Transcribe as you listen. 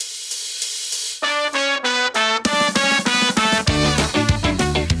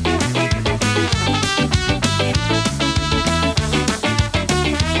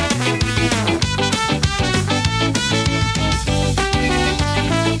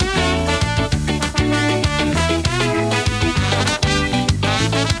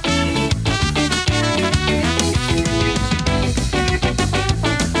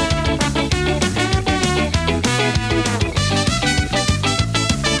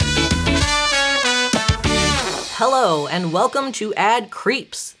Hello, and welcome to Ad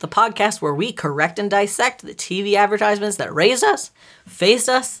Creeps, the podcast where we correct and dissect the TV advertisements that raised us, faced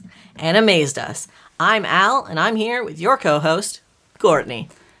us, and amazed us. I'm Al, and I'm here with your co-host, Courtney.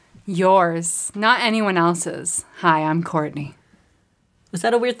 Yours, not anyone else's. Hi, I'm Courtney. Was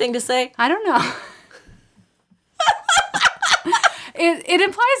that a weird thing to say? I don't know. It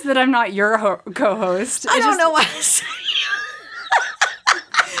implies that I'm not your co-host. I don't know why I say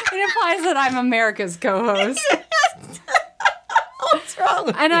It implies that I'm America's co-host. What's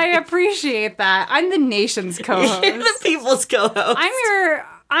wrong? And I appreciate that. I'm the nation's co-host. You're the people's co-host.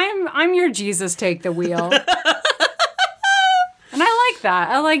 I'm your Jesus take the wheel. And I like that.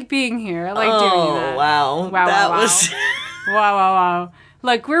 I like being here. I like doing that. Wow. Wow.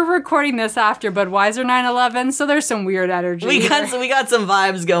 Look, we're recording this after Budweiser 9/11, so there's some weird energy. We got some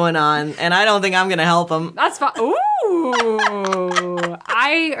vibes going on, and I don't think I'm gonna help them. That's fine. Ooh.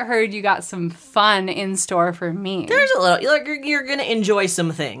 I heard you got some fun in store for me. There's a little. You're gonna enjoy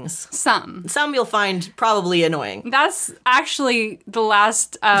some things. Some you'll find probably annoying. That's actually the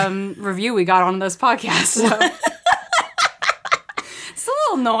last review we got on this podcast. So. It's a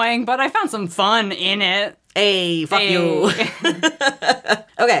little annoying, but I found some fun in it. Hey, fuck you.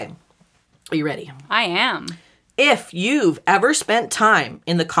 Okay, are you ready? I am. If you've ever spent time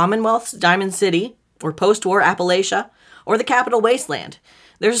in the Commonwealth's Diamond City, or post-war Appalachia, or the Capital Wasteland,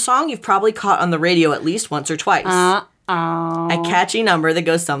 there's a song you've probably caught on the radio at least once or twice. A catchy number that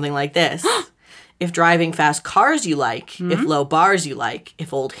goes something like this. If driving fast cars you like, if low bars you like,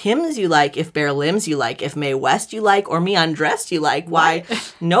 if old hymns you like, if bare limbs you like, if Mae West you like, or me undressed you like, why,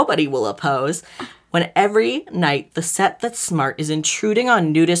 nobody will oppose. When every night the set that's smart is intruding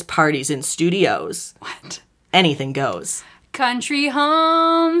on nudist parties in studios. What? Anything goes. Country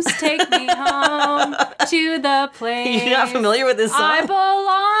homes, take me home to the place. You're not familiar with this song? I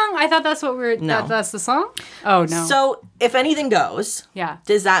belong. I thought that's what No. that's the song? Oh, no. So, if anything goes, yeah.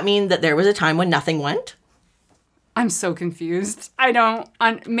 does that mean that there was a time when nothing went? I'm so confused. I don't.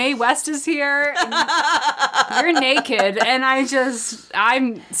 Mae West is here. And you're naked, and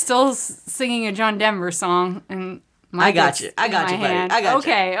I'm still singing a John Denver song, and I got you, buddy. I got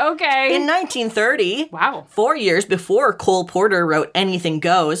you. Okay. In 1930, Wow. 4 years before Cole Porter wrote Anything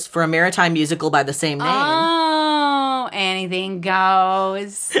Goes for a Maritime musical by the same name, Oh, anything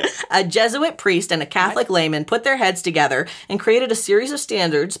goes. a Jesuit priest and a Catholic layman put their heads together and created a series of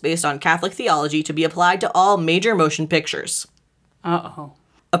standards based on Catholic theology to be applied to all major motion pictures. Uh-oh.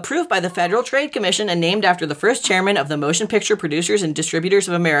 Approved by the Federal Trade Commission and named after the first chairman of the Motion Picture Producers and Distributors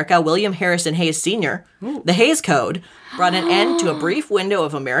of America, William Harrison Hayes Sr., the Hayes Code brought an end to a brief window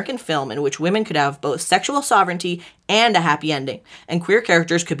of American film in which women could have both sexual sovereignty and a happy ending, and queer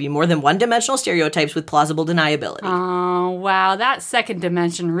characters could be more than one-dimensional stereotypes with plausible deniability. Oh, wow. That second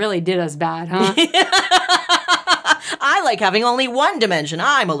dimension really did us bad, huh? I like having only one dimension.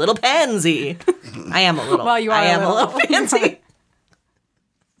 I'm a little pansy. I am a little. Well, you are I am a little pansy.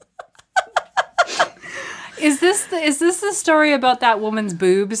 Is this the story about that woman's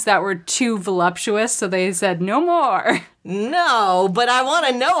boobs that were too voluptuous, so they said no more? No, but I want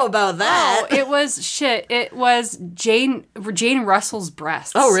to know about that. Oh, it was Jane Russell's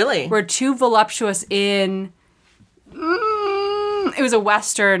breasts. Oh, really? Were too voluptuous in. It was a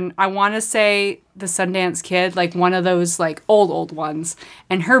Western. I want to say The Sundance Kid, like one of those like old ones,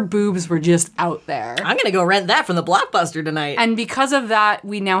 and her boobs were just out there. I'm gonna go rent that from the Blockbuster tonight. And because of that,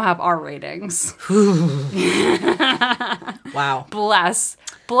 we now have R ratings. Wow.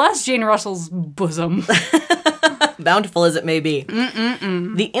 Bless Jane Russell's bosom. Bountiful as it may be.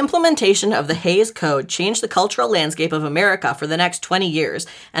 The implementation of the Hayes Code changed the cultural landscape of America for the next 20 years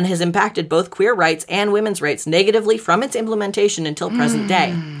and has impacted both queer rights and women's rights negatively from its implementation until present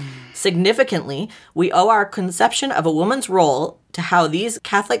day. Significantly, we owe our conception of a woman's role to how these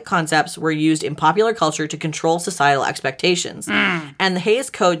Catholic concepts were used in popular culture to control societal expectations. And the Hayes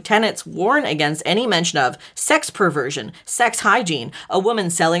Code tenets warn against any mention of sex perversion, sex hygiene, a woman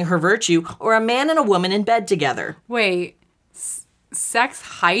selling her virtue, or a man and a woman in bed together. Wait, sex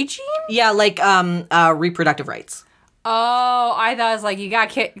hygiene? Yeah, like reproductive rights. Oh, I thought it was like you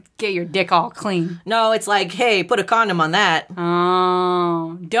gotta get your dick all clean. No, it's like, hey, put a condom on that.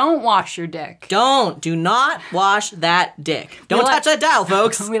 Oh, don't wash your dick. Do not wash that dick. Don't touch that dial,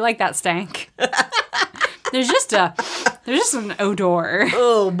 folks. We like that stank. There's just an odor.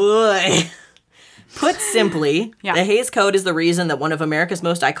 Oh boy. Put simply, Yeah. the Hayes Code is the reason that one of America's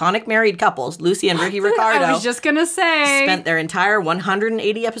most iconic married couples, Lucy and Ricky Ricardo, I was just gonna say, spent their entire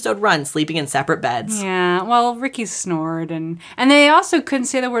 180 episode run sleeping in separate beds. Yeah, well, Ricky snored, and they also couldn't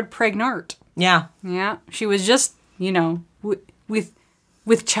say the word pregnant. Yeah. Yeah, she was just, with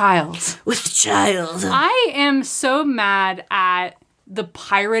with child. With child. I am so mad at the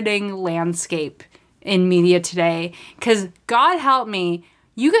pirating landscape in media today because God help me,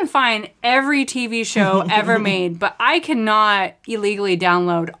 you can find every TV show ever made, but I cannot illegally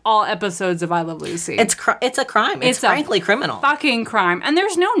download all episodes of I Love Lucy. It's a crime. It's frankly criminal. Fucking crime. And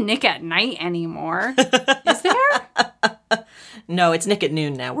there's no Nick at Night anymore. Is there? No, it's Nick at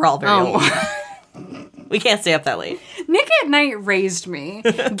Noon now. We're all very old. We can't stay up that late. Nick at Night raised me.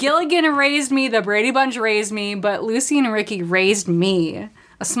 Gilligan raised me. The Brady Bunch raised me. But Lucy and Ricky raised me.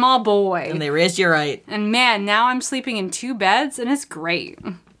 A small boy. And they raised you right. And man, now I'm sleeping in 2 beds and it's great.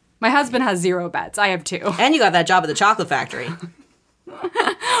 My husband has 0 beds. I have 2. And you got that job at the chocolate factory.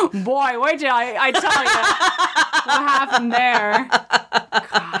 Boy, wait till I tell you what happened there.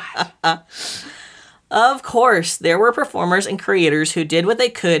 God. Of course, there were performers and creators who did what they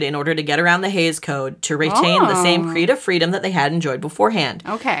could in order to get around the Hays Code to retain the same creative freedom that they had enjoyed beforehand.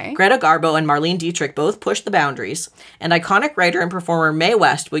 Okay. Greta Garbo and Marlene Dietrich both pushed the boundaries, and iconic writer and performer Mae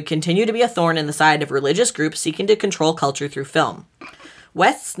West would continue to be a thorn in the side of religious groups seeking to control culture through film.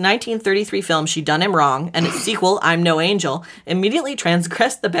 West's 1933 film She Done Him Wrong and its sequel I'm No Angel immediately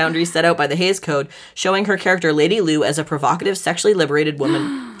transgressed the boundaries set out by the Hays Code, showing her character Lady Lou as a provocative, sexually liberated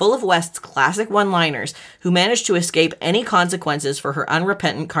woman full of West's classic one-liners who managed to escape any consequences for her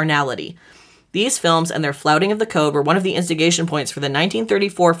unrepentant carnality. These films and their flouting of the code were one of the instigation points for the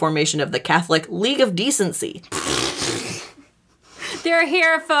 1934 formation of the Catholic League of Decency. They're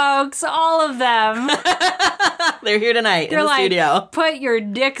here, folks. All of them. They're here tonight in the studio. Put your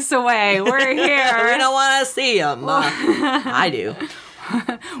dicks away. We're here. We don't want to see them. I do.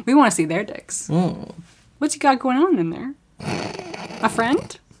 We want to see their dicks. What you got going on in there? A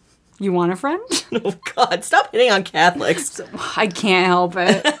friend? You want a friend? Oh, God. Stop hitting on Catholics. I can't help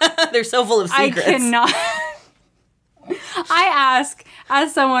it. They're so full of secrets. I cannot. I ask,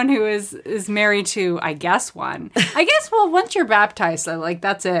 as someone who is married to, I guess, one. I guess, well, once you're baptized,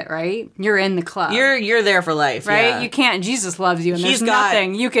 that's it, right? You're in the club. You're there for life, right? Yeah. You can't, Jesus loves you, and there's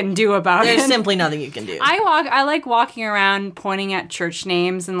nothing you can do about it. There's simply nothing you can do. I like walking around pointing at church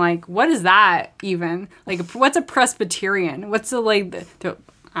names and what is that even? What's a Presbyterian? What's I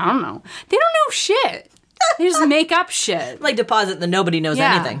don't know. They don't know shit. They just make up shit. Deposit that nobody knows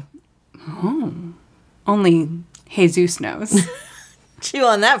anything. Oh. Only Jesus knows. Chew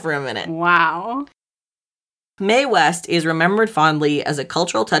on that for a minute. Wow. Mae West is remembered fondly as a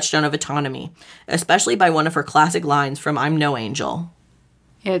cultural touchstone of autonomy, especially by one of her classic lines from I'm No Angel.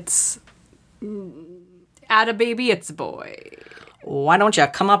 It's, "Atta baby, it's a boy. Why don't you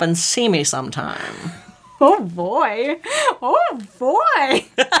come up and see me sometime?" Oh, boy. Oh, boy.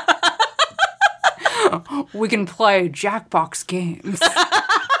 We can play Jackbox games.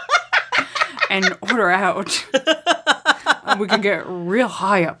 And order out. We can get real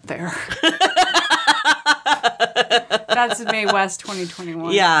high up there. That's Mae West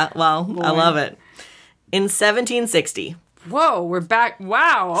 2021. Yeah, well, boy. I love it. In 1760. Whoa, we're back.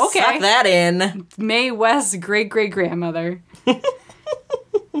 Wow, okay. Suck that in. Mae West's great-great-grandmother.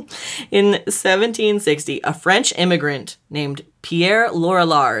 In 1760, a French immigrant named Pierre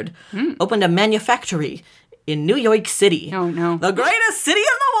Lorillard opened a manufactory in New York City. Oh, no. The greatest city in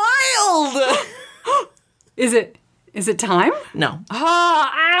the world! Is it time? No. Oh,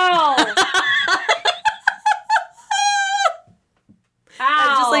 ow!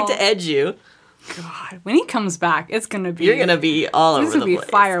 I'd just like to edge you. God, when he comes back, it's going to be... You're going to be all over the place. It's going to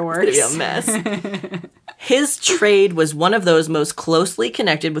be fireworks. It's going to be a mess. His trade was one of those most closely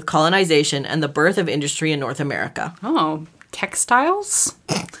connected with colonization and the birth of industry in North America. Oh, textiles?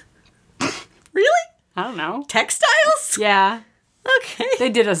 Really? I don't know. Textiles? Yeah. Okay. They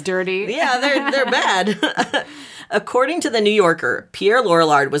did us dirty. Yeah, they're bad. According to the New Yorker, Pierre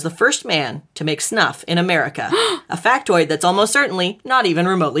Lorillard was the first man to make snuff in America. A factoid that's almost certainly not even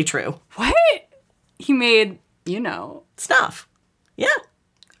remotely true. What? He made, snuff. Yeah.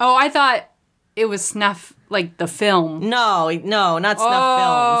 Oh, I thought it was snuff, like the film. No, not snuff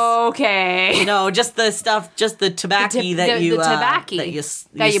films. Okay. No, just the stuff, just the tobacco that you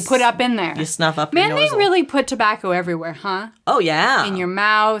put up in there. You snuff up. Man, your they nozzle. really put tobacco everywhere, huh? Oh yeah. In your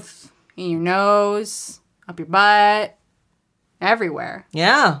mouth, in your nose, up your butt, everywhere.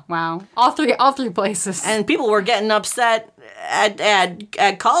 Yeah. Wow. All three places. And people were getting upset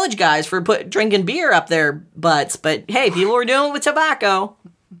at college guys for drinking beer up their butts, but hey, people were doing it with tobacco.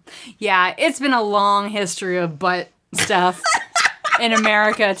 Yeah, it's been a long history of butt stuff in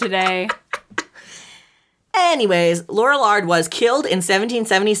America today. Anyways, Lorillard was killed in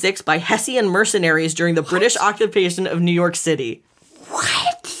 1776 by Hessian mercenaries during the British occupation of New York City.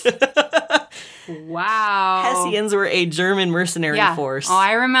 What? Wow. Hessians were a German mercenary force. Oh,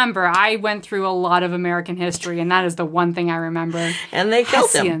 I remember. I went through a lot of American history, and that is the one thing I remember. And they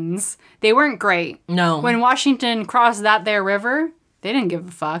killed him. Hessians. They weren't great. No. When Washington crossed that there river, they didn't give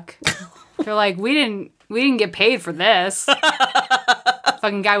a fuck. They're like, we didn't get paid for this.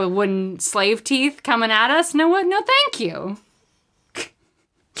 Fucking guy with wooden slave teeth coming at us. No, what? No, thank you.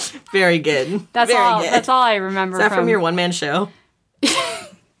 Very good. That's Very all. good. That's all I remember. Is that from your one-man show?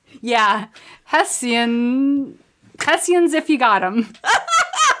 Yeah, Hessians if you got them.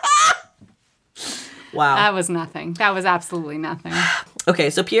 Wow. That was nothing. That was absolutely nothing. Okay,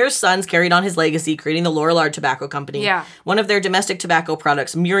 so Pierre's sons carried on his legacy, creating the Lorillard Tobacco Company. Yeah. One of their domestic tobacco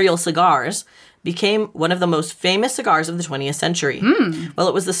products, Muriel Cigars, became one of the most famous cigars of the 20th century. Well,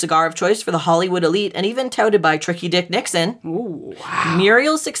 it was the cigar of choice for the Hollywood elite and even touted by Tricky Dick Nixon. Ooh, wow.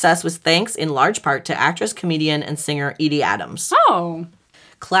 Muriel's success was thanks in large part to actress, comedian, and singer Edie Adams. Oh.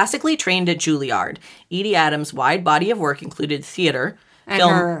 Classically trained at Juilliard, Edie Adams' wide body of work included theater, And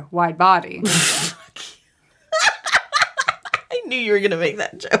film... her wide body. I knew you were going to make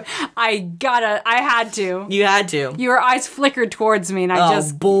that joke. I had to. You had to. Your eyes flickered towards me and I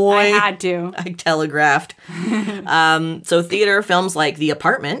I had to. I telegraphed. So theater, films like The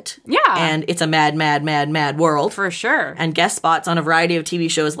Apartment. Yeah. And It's a Mad, Mad, Mad, Mad World. For sure. And guest spots on a variety of TV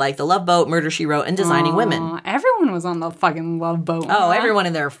shows like The Love Boat, Murder, She Wrote, and Designing Women. Everyone was on the fucking Love Boat. Oh, everyone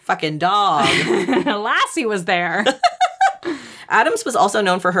and their fucking dog. Lassie was there. Adams was also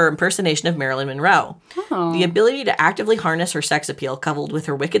known for her impersonation of Marilyn Monroe. Oh. The ability to actively harness her sex appeal, coupled with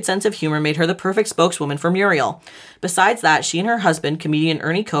her wicked sense of humor, made her the perfect spokeswoman for Muriel. Besides that, she and her husband, comedian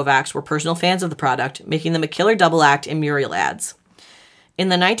Ernie Kovacs, were personal fans of the product, making them a killer double act in Muriel ads. In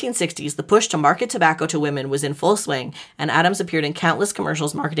the 1960s, the push to market tobacco to women was in full swing, and Adams appeared in countless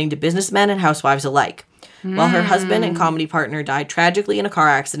commercials marketing to businessmen and housewives alike. While her husband and comedy partner died tragically in a car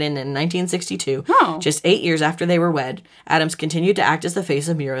accident in 1962, just 8 years after they were wed, Adams continued to act as the face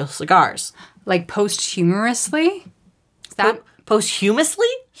of Muriel Cigars. Like posthumously? Is that Posthumously?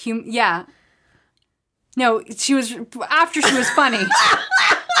 Yeah. No, she was after she was funny.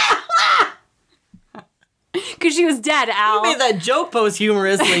 Because she was dead, Al. You made that joke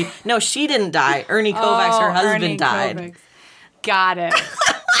posthumously. No, she didn't die. Ernie Kovacs, her husband, Ernie died. Kovacs. Got it.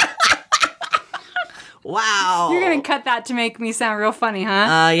 Wow. You're going to cut that to make me sound real funny,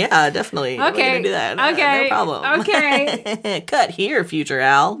 huh? Yeah, definitely. Okay. We're going to do that. Okay. No problem. Okay. Cut here, future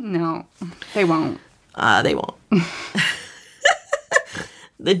Al. No, they won't. They won't.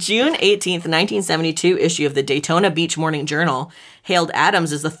 The June 18th, 1972 issue of the Daytona Beach Morning Journal hailed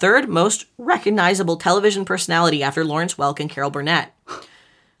Adams as the third most recognizable television personality after Lawrence Welk and Carol Burnett.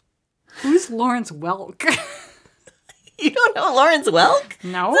 Who's Lawrence Welk? You don't know Lawrence Welk?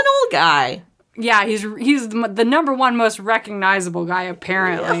 No. He's an old guy. Yeah, he's the number one most recognizable guy,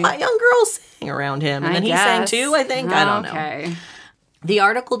 apparently. Yeah, young girls sang around him. And then he sang too, I think. I don't know. Okay. The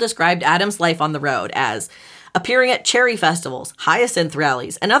article described Adams' life on the road as appearing at cherry festivals, hyacinth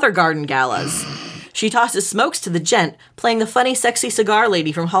rallies, and other garden galas. She tosses smokes to the gent, playing the funny, sexy cigar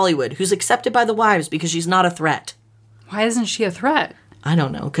lady from Hollywood who's accepted by the wives because she's not a threat. Why isn't she a threat? I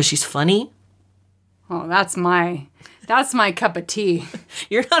don't know, because she's funny? Oh, that's my cup of tea.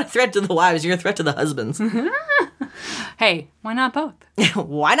 You're not a threat to the wives, you're a threat to the husbands. Hey, why not both?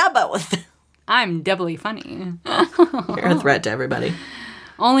 Why not both? I'm doubly funny. You're a threat to everybody.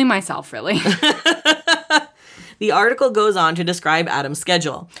 Only myself, really. The article goes on to describe Adam's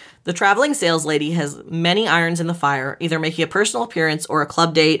schedule. The traveling sales lady has many irons in the fire, either making a personal appearance or a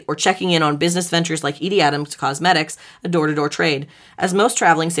club date or checking in on business ventures like Edie Adams Cosmetics, a door-to-door trade. As most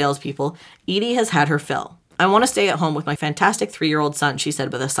traveling salespeople, Edie has had her fill. I want to stay at home with my fantastic 3-year-old son, she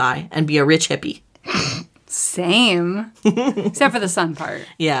said with a sigh, and be a rich hippie. Same. Except for the son part.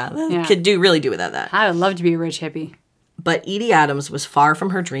 Yeah, could really do without that. I would love to be a rich hippie. But Edie Adams was far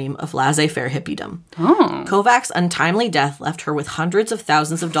from her dream of laissez-faire hippiedom. Oh. Kovacs' untimely death left her with hundreds of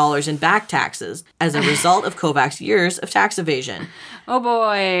thousands of dollars in back taxes as a result of Kovacs' years of tax evasion. Oh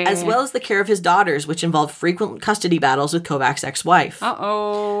boy. As well as the care of his daughters, which involved frequent custody battles with Kovacs' ex-wife.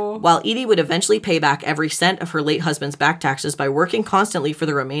 Uh-oh. While Edie would eventually pay back every cent of her late husband's back taxes by working constantly for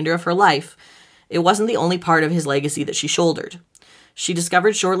the remainder of her life, it wasn't the only part of his legacy that she shouldered. She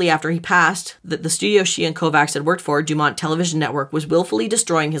discovered shortly after he passed that the studio she and Kovacs had worked for, Dumont Television Network, was willfully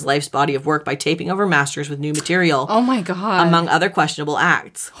destroying his life's body of work by taping over masters with new material. Oh my God. Among other questionable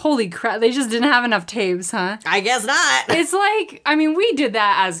acts. Holy crap. They just didn't have enough tapes, huh? I guess not. It's like, I mean, we did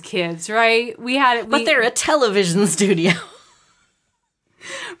that as kids, right? But they're a television studio.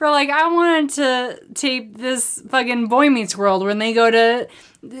 Or like, I wanted to tape this fucking Boy Meets World when they go to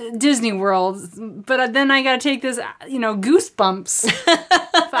Disney World, but then I gotta take this, Goosebumps.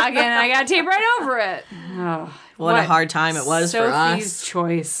 Fucking, I gotta tape right over it. Oh, what a hard time it was for us. Sophie's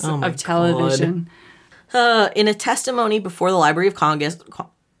choice of television. In a testimony before the Library of Congress.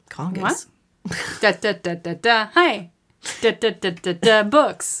 What? Da da da da da. Hi. Da da da da da.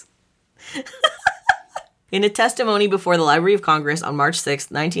 Books. In a testimony before the Library of Congress on March 6,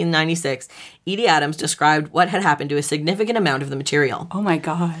 1996, Edie Adams described what had happened to a significant amount of the material. Oh my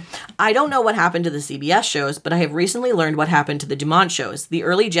God. I don't know what happened to the CBS shows, but I have recently learned what happened to the Dumont shows. The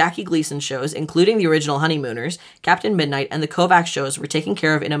early Jackie Gleason shows, including the original Honeymooners, Captain Midnight, and the Kovacs shows were taken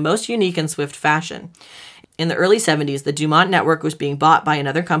care of in a most unique and swift fashion. In the early 70s, the Dumont network was being bought by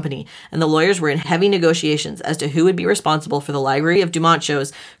another company, and the lawyers were in heavy negotiations as to who would be responsible for the library of Dumont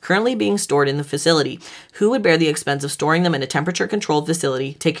shows currently being stored in the facility, who would bear the expense of storing them in a temperature-controlled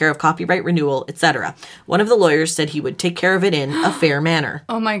facility, take care of copyright renewal, etc. One of the lawyers said he would take care of it in a fair manner.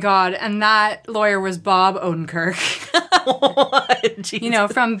 Oh my God, and that lawyer was Bob Odenkirk.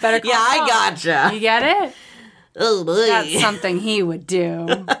 From Better Call Saul. I gotcha. You get it? Oh boy. That's something he would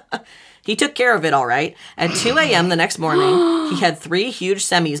do. He took care of it all right. At 2 a.m. the next morning, he had 3 huge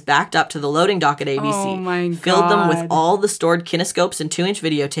semis backed up to the loading dock at ABC, oh my God. Filled them with all the stored kinescopes and 2-inch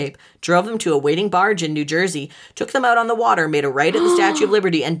videotape, drove them to a waiting barge in New Jersey, took them out on the water, made a right at the Statue of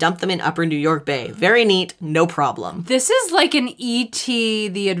Liberty, and dumped them in Upper New York Bay. Very neat, no problem. This is like an E.T.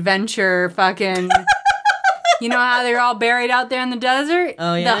 the Adventure fucking... You know how they're all buried out there in the desert?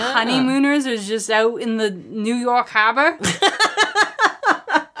 Oh, yeah. The honeymooners are just out in the New York harbor.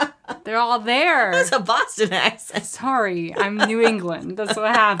 They're all there. That's a Boston accent. Sorry, I'm New England. That's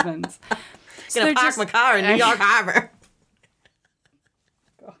what happens. Gonna park my car in New York Harbor.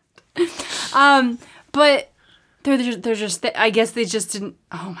 But they're just. I guess they just didn't.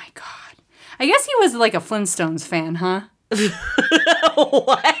 Oh my God. I guess he was like a Flintstones fan, huh?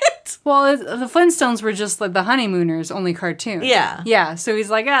 What? Well, the Flintstones were just like the Honeymooners, only cartoon. Yeah. Yeah, so he's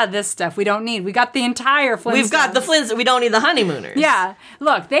like, this stuff we don't need. We got the entire Flintstones. We've got the Flintstones. We don't need the Honeymooners. Yeah.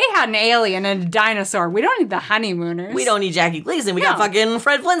 Look, they had an alien and a dinosaur. We don't need the Honeymooners. We don't need Jackie Gleason. We got fucking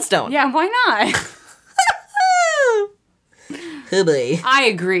Fred Flintstone. Yeah, why not? Oh boy. I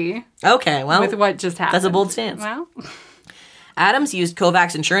agree. Okay, well. With what just happened. That's a bold stance. Well. Adams used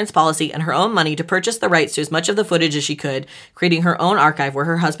Kovacs' insurance policy and her own money to purchase the rights to as much of the footage as she could, creating her own archive where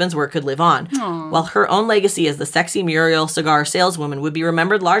her husband's work could live on. Aww. While her own legacy as the sexy Muriel cigar saleswoman would be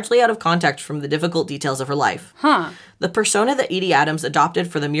remembered largely out of context from the difficult details of her life. Huh. The persona that Edie Adams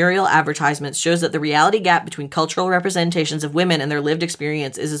adopted for the Muriel advertisements shows that the reality gap between cultural representations of women and their lived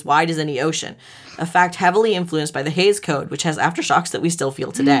experience is as wide as any ocean, a fact heavily influenced by the Hays Code, which has aftershocks that we still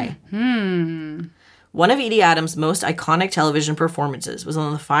feel today. One of Edie Adams' most iconic television performances was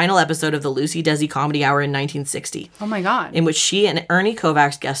on the final episode of the Lucy Desi Comedy Hour in 1960. Oh my God. In which she and Ernie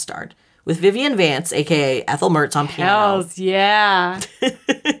Kovacs guest starred, with Vivian Vance, a.k.a. Ethel Mertz, on piano. Hells yeah.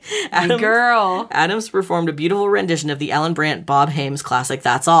 My girl. Adams performed a beautiful rendition of the Ellen Brandt Bob Hames classic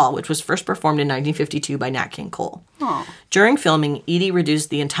That's All, which was first performed in 1952 by Nat King Cole. Aww. During filming, Edie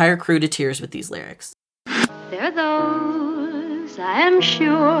reduced the entire crew to tears with these lyrics. There are those, I am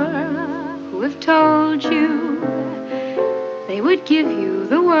sure, who have told you they would give you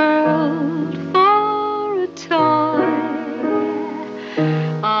the world for a toy.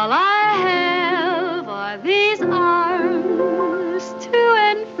 All I have are these arms to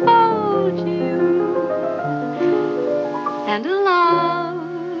enfold you, and a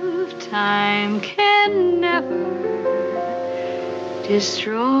lifetime can never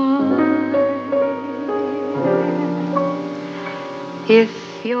destroy. If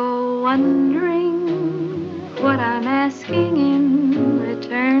you're wondering what I'm asking in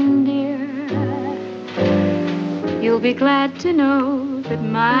return, dear, you'll be glad to know that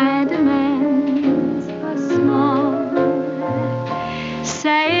my demands are small.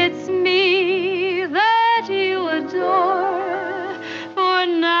 Say it's me that you adore, for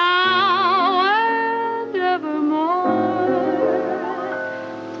now and evermore.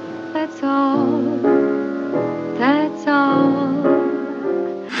 That's all. That's all.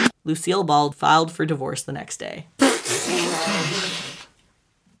 Lucille Ball filed for divorce the next day.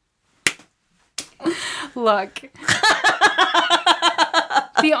 Look.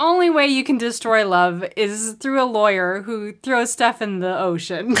 The only way you can destroy love is through a lawyer who throws stuff in the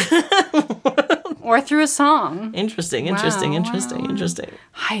ocean. Or through a song. Interesting. Wow.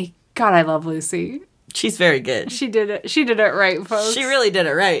 God, I love Lucy. She's very good. She did it. She did it right, folks. She really did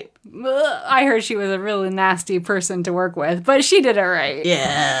it right. I heard she was a really nasty person to work with, but she did it right.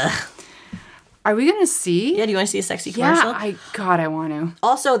 Yeah. Are we gonna see? Yeah, do you want to see a sexy commercial? Yeah, I want to.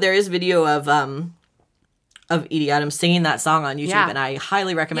 Also, there is video of Edie Adams singing that song on YouTube, Yeah. and I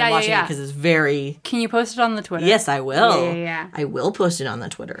highly recommend Yeah, watching it yeah. because it's very... Can you post it on the Twitter? Yes, I will. Yeah. I will post it on the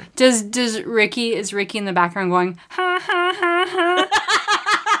Twitter. Is Ricky in the background going, ha, ha, ha, ha,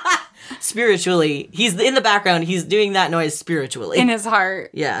 Spiritually, he's in the background, he's doing that noise spiritually. in his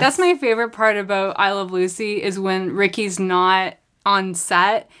heart? Yes. That's my favorite part about I Love Lucy is when Ricky's not on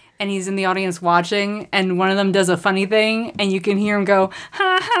set and he's in the audience watching and one of them does a funny thing and you can hear him go,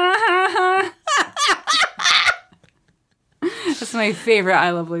 ha, ha, ha, ha. That's my favorite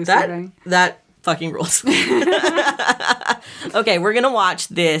I Love Lucy thing. That fucking rules. Okay, we're gonna watch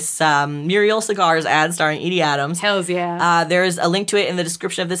this Muriel Cigars ad starring Edie Adams. Hells yeah. There's a link to it in the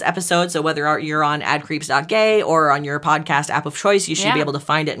description of this episode, so whether you're on adcreeps.gay or on your podcast app of choice, you should be able to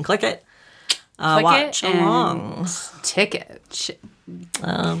find it and click it. Watch along. Ticket.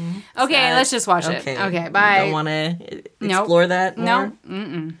 Okay, let's just watch it. Okay, bye. Don't want to explore that more?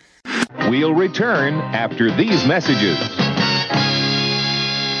 No. We'll return after these messages.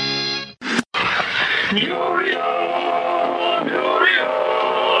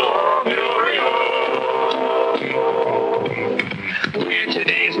 We're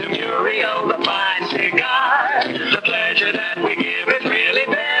today's new Muriel, the fine cigar. The pleasure that we give is really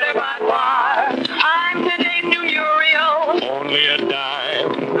better by far. I'm today's new Muriel. Only a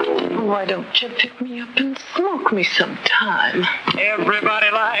dime. Why don't you pick me up and smoke me sometime? Everybody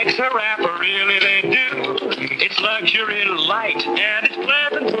likes a rapper, really they do. It's luxury light and it's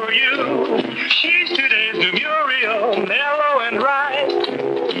pleasant for you. She's today's new Muriel, mellow and right.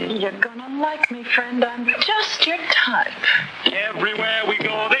 You're gonna like me, friend. I'm just your type. Everywhere we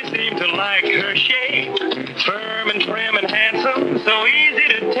go, they seem to like her shape. Firm and trim and handsome, so easy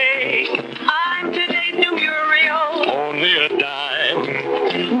to take. I'm today's new Muriel. Only a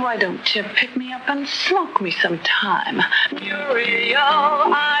dime. Why don't you pick me up and smoke me sometime? Muriel,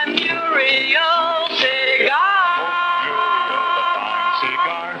 I'm Muriel Cigar.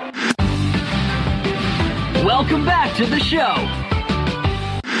 Welcome back to the show.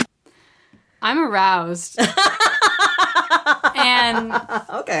 I'm aroused. And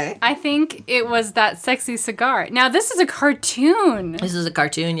Okay. I think it was that sexy cigar. Now, this is a cartoon. This is a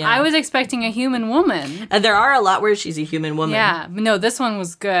cartoon, yeah. I was expecting a human woman. And there are a lot where she's a human woman. Yeah. No, this one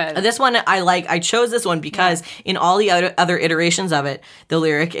was good. This one I like. I chose this one because in all the other iterations of it, the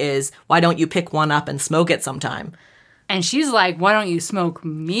lyric is, "Why don't you pick one up and smoke it sometime?" And she's like, why don't you smoke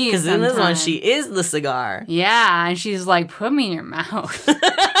me Because in this one, sometime?" she is the cigar. Yeah, and she's like, put me in your mouth.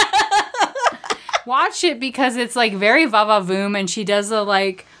 Watch it because it's like very va-va-voom and she does a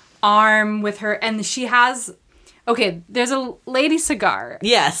like arm with her and she has, okay, there's a lady cigar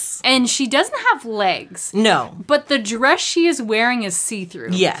Yes. and she doesn't have legs. No. But the dress she is wearing is see-through.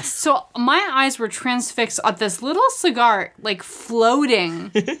 Yes. So my eyes were transfixed on this little cigar like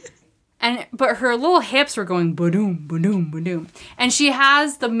floating. But her little hips were going ba-doom, ba-doom, ba-doom. And she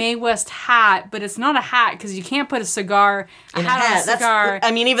has the Mae West hat, but it's not a hat because you can't put a hat on a cigar.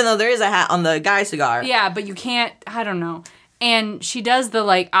 I mean, even though there is a hat on the guy cigar. Yeah, but you can't, I don't know. And she does the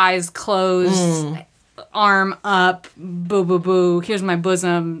like eyes closed, arm up, boo, boo, boo. Here's my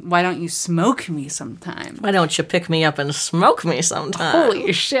bosom. Why don't you smoke me sometime? Why don't you pick me up and smoke me sometime?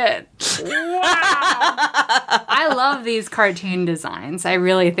 Holy shit. Wow. I love these cartoon designs. I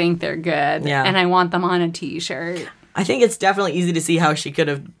really think they're good. Yeah. And I want them on a t-shirt. I think it's definitely easy to see how she could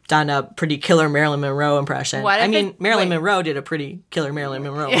have done a pretty killer Marilyn Monroe impression. What if I mean, Marilyn wait. Monroe did a pretty killer Marilyn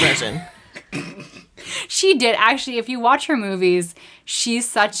Monroe impression. She did. Actually, if you watch her movies, she's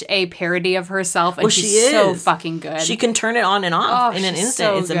such a parody of herself. And Well, she's she is. so fucking good. She can turn it on and off in an she's instant.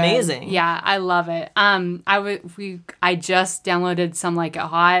 so It's good. amazing. Yeah, I love it. I just downloaded Some Like It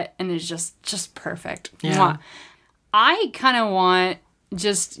Hot, and it's just perfect. Yeah. Mwah. I kind of want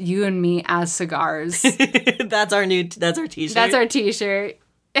just you and me as cigars. That's our t-shirt. That's our t-shirt.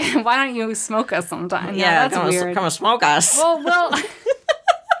 Why don't you smoke us sometime? Yeah, that's weird. come and smoke us. Well,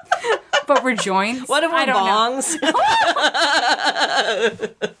 but we're joints. What if I we're don't know. bongs?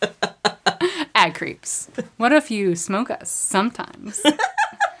 Ad creeps. What if you smoke us sometimes?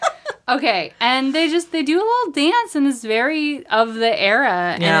 Okay, and they do a little dance, and it's very of the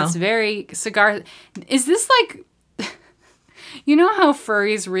era, Yeah. and it's very cigar. Is this like, you know how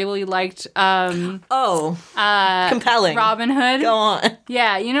furries really liked Compelling. Robin Hood? Go on.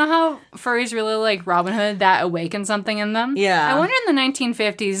 Yeah, you know how furries really like Robin Hood, that awakened something in them? Yeah. I wonder in the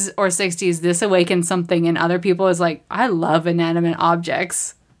 1950s or 60s, this awakened something in other people is like, I love inanimate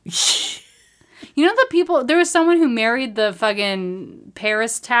objects. You know there was someone who married the fucking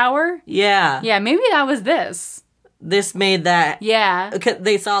Paris Tower? Yeah. Yeah, maybe that was this. this made that. Yeah.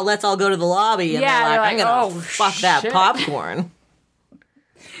 They saw Let's All Go to the Lobby, and Yeah, they're like, they're I'm like, gonna "Oh, fuck that shit." popcorn.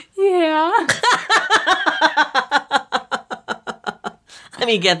 Yeah. Let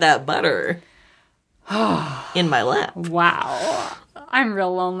me get that butter in my lap. Wow. I'm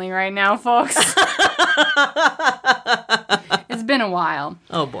real lonely right now, folks. It's been a while.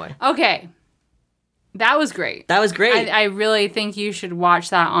 Oh boy, Okay. That was great. that was great. I really think you should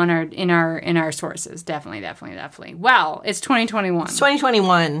watch that on in our sources. Definitely. Well, it's 2021. It's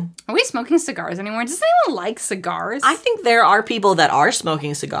 2021. Are we smoking cigars anymore? Does anyone like cigars? I think there are people that are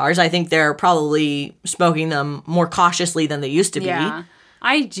smoking cigars. I think they're probably smoking them more cautiously than they used to be. Yeah.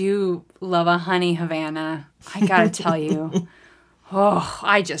 I do love a honey Havana. I gotta tell you. Oh,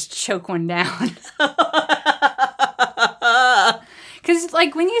 I just choke one down. Because,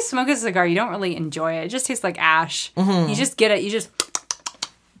 like, when you smoke a cigar, you don't really enjoy it. It just tastes like ash. Mm-hmm. You just get it. You just...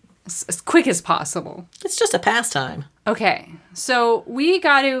 as quick as possible. It's just a pastime. Okay. So, we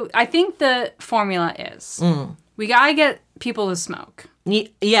got to... I think the formula is... We got to get people to smoke.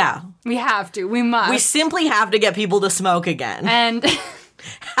 Yeah. We have to. We must. We simply have to get people to smoke again. And...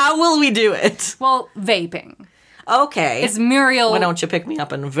 How will we do it? well, vaping. Okay. It's Muriel... Why don't you pick me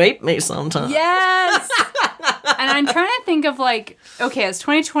up and vape me sometime? Yes! And I'm trying to think of, like, okay, it's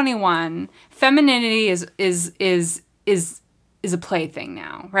 2021. Femininity is a plaything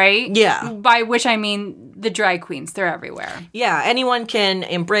now, right? Yeah. By which I mean the drag queens. They're everywhere. Yeah, anyone can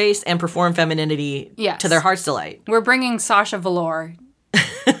embrace and perform femininity Yes. to their heart's delight. We're bringing Sasha Velour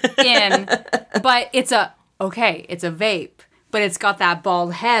in, but it's a vape. But it's got that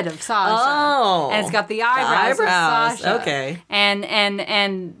bald head of Sasha. Oh. And it's got the eyebrows of Sasha. Okay. And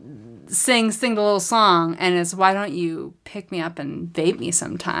sing the little song, and it's, why don't you pick me up and vape me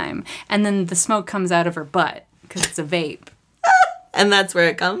sometime? And then the smoke comes out of her butt, because it's a vape. And that's where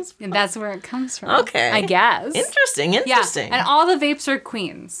it comes from? And that's where it comes from. Okay. I guess. Interesting. Yeah. And all the vapes are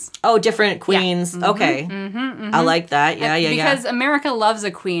queens. Oh, different queens. Yeah. Okay. I like that. Yeah, Because America loves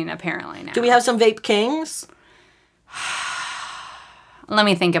a queen, apparently, now. Do we have some vape kings? Let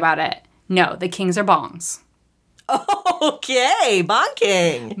me think about it. No, the kings are bongs. Okay. Bon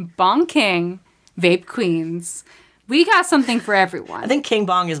King. Bong king, vape queens. We got something for everyone. I think King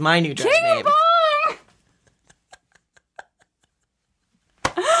Bong is my new drag name. Bong!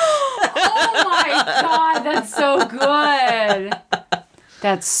 Oh my god, that's so good.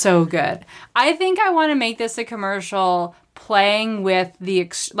 That's so good. I think I want to make this a commercial playing with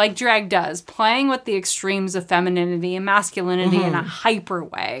like drag does, playing with the extremes of femininity and masculinity in a hyper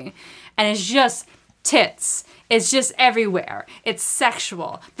way. And it's just tits. It's just everywhere. It's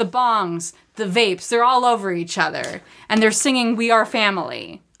sexual. The bongs, the vapes, they're all over each other. And they're singing We Are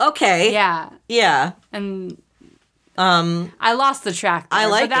Family. Okay. Yeah. Yeah. And I lost the track there, I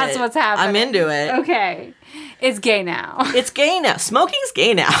like but that's it. what's happening. I'm into it. Okay. It's gay now. It's gay now. Smoking's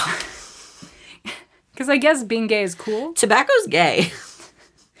gay now. Because I guess being gay is cool. Tobacco's gay.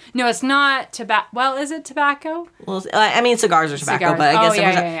 No, it's not tobacco. Well, is it tobacco? Well, I mean, cigars are tobacco, Cigars. but I guess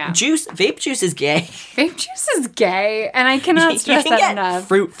Yeah. juice, vape juice is gay. Vape juice is gay, and I cannot stress you can that get enough.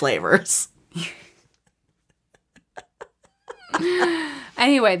 fruit flavors.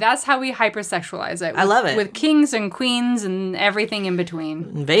 Anyway, that's how we hypersexualize it. I love it. With kings and queens and everything in between.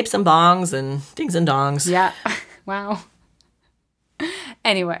 And vapes and bongs and dings and dongs. Yeah. Wow.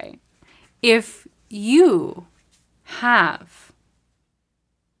 Anyway, if you have...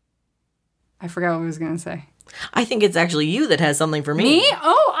 I forgot what I was going to say. I think it's actually you that has something for me. Me?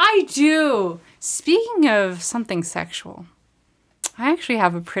 Oh, I do. Speaking of something sexual, I actually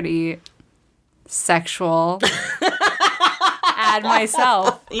have a pretty sexual ad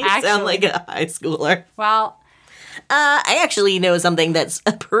myself. You actually. sound like a high schooler. Well, I actually know something that's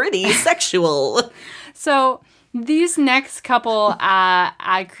pretty sexual. so these next couple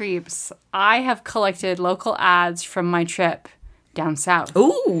ad creeps, I have collected local ads from my trip down south.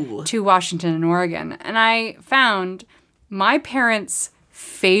 Ooh. To Washington and Oregon. And I found my parents'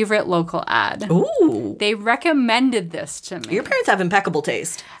 favorite local ad. Ooh. They recommended this to me. Your parents have impeccable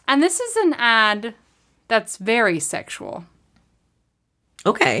taste. And this is an ad that's very sexual.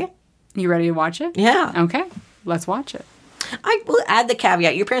 Okay. You ready to watch it? Yeah. Okay, let's watch it. I will add the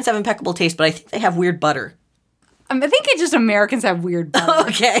caveat. Your parents have impeccable taste, but I think they have weird butter. I think it's just Americans have weird butter.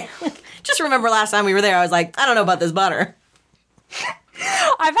 Okay. Just remember last time we were there, I was like, I don't know about this butter.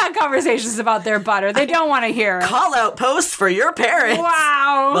 I've had conversations about their butter. They don't want to hear it. Call out post for your parents.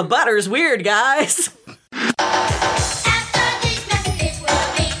 Wow. The butter's weird, guys.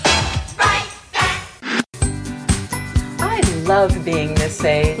 I love being this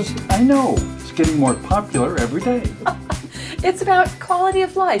age. I know. It's getting more popular every day. It's about quality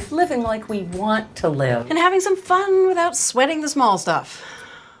of life, living like we want to live. And having some fun without sweating the small stuff.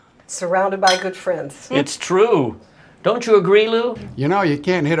 Surrounded by good friends. It's true. Don't you agree, Lou? You know, you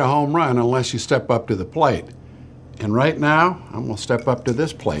can't hit a home run unless you step up to the plate. And right now, I'm going to step up to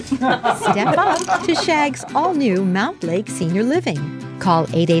this plate. Step up to Shag's all-new Mount Lake Senior Living. Call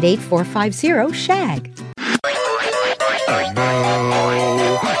 888-450-SHAG.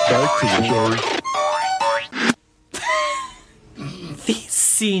 These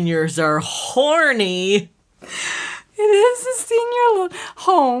seniors are horny. It is a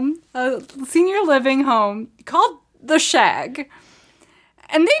senior living home called The Shag.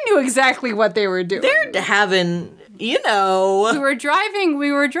 And they knew exactly what they were doing. They're having, you know. We were driving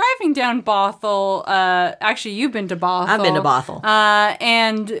down Bothell. Actually, you've been to Bothell. I've been to Bothell.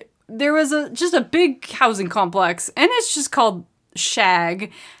 And there was just a big housing complex, and it's just called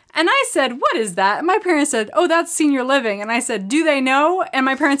Shag. And I said, what is that? And my parents said, oh, that's senior living. And I said, do they know? And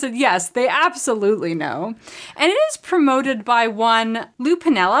my parents said, yes, they absolutely know. And it is promoted by one Lou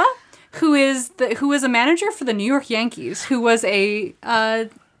Piniella, who is a manager for the New York Yankees, who was a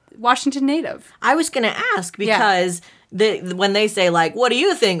Washington native. I was going to ask because when they say, like, what do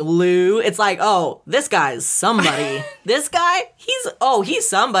you think, Lou? It's like, oh, this guy's somebody. This guy, he's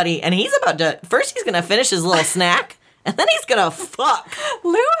somebody. And he's going to finish his little snack. And then he's gonna fuck.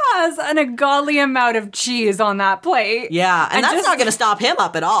 Lou has an ungodly amount of cheese on that plate. Yeah, and that's not gonna stop him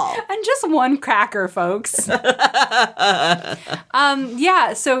up at all. And just one cracker, folks. Yeah,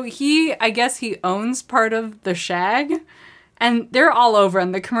 so I guess he owns part of the Shag. And they're all over,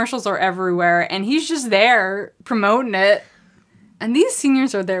 and the commercials are everywhere. And he's just there promoting it. And these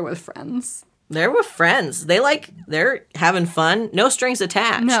seniors are there with friends. They're with friends. They're having fun. No strings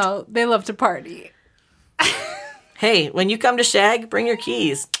attached. No, they love to party. Hey, when you come to Shag, bring your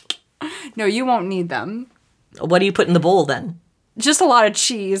keys. No, you won't need them. What do you put in the bowl then? Just a lot of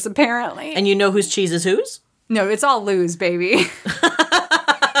cheese, apparently. And you know whose cheese is whose? No, it's all Lou's, baby.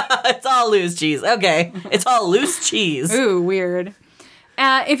 It's all loose cheese. Okay. It's all loose cheese. Ooh, weird.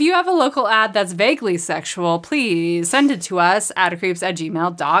 If you have a local ad that's vaguely sexual, please send it to us at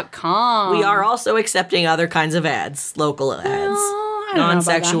creeps@gmail.com. We are also accepting other kinds of ads, local ads.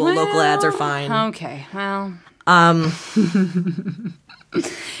 Non-sexual local ads are fine. Okay, well.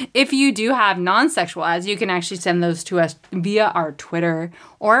 If you do have non-sexual ads, you can actually send those to us via our Twitter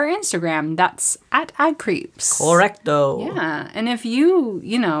or our Instagram. That's at @adcreeps. Correcto. Yeah, and if you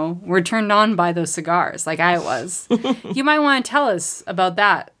were turned on by those cigars like I was, you might want to tell us about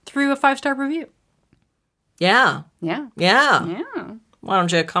that through a 5-star review. Yeah. Yeah. Yeah. Yeah. Why don't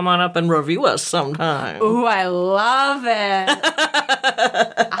you come on up and review us sometime? Ooh, I love it.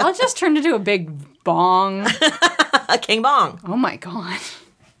 I'll just turn into a big bong. A king bong. Oh my God.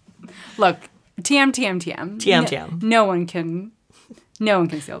 Look, TM. TM. No one can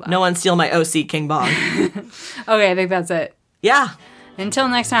steal that. No one steal my OC king bong. Okay, I think that's it. Yeah. Until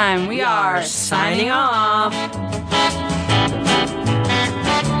next time, we are signing off.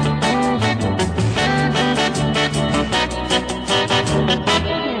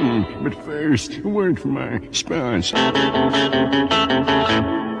 But first, a word from our sponsor.